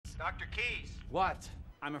Dr. Keys. What?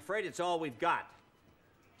 I'm afraid it's all we've got.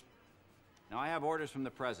 Now, I have orders from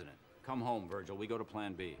the president. Come home, Virgil. We go to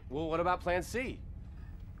Plan B. Well, what about Plan C?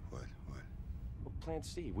 What? Well, Plan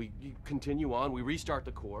C. We continue on. We restart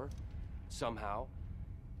the Corps. Somehow.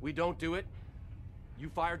 We don't do it. You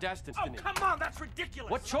fire Destiny. Oh, come on, that's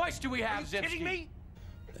ridiculous. What choice do we have, Zimsky? Are you kidding me?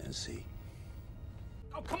 Plan C.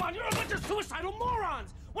 Oh, come on, you're a bunch of suicidal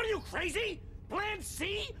morons! What are you, crazy? Plan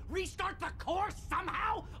C? Restart the Corps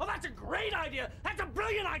somehow? Oh, that's a great idea! That's a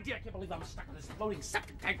brilliant idea! I can't believe I'm stuck in this floating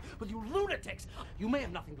septic tank with you lunatics! You may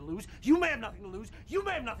have nothing to lose, you may have nothing to lose, you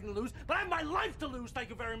may have nothing to lose, but I have my life to lose, thank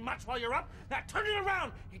you very much, while you're up. Now turn it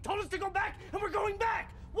around! You told us to go back, and we're going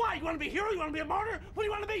back! Why? You want to be a hero? You want to be a martyr? What do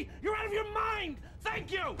you want to be? You're out of your mind!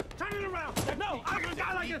 Thank you! Turn it around! No, I'm gonna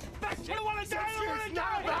die like this! That's you don't want to die! I don't want to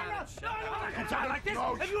die! No, I don't want to die like this!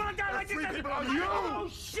 If you want to die like this, Three that's... people on you! Oh,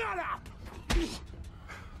 shut up!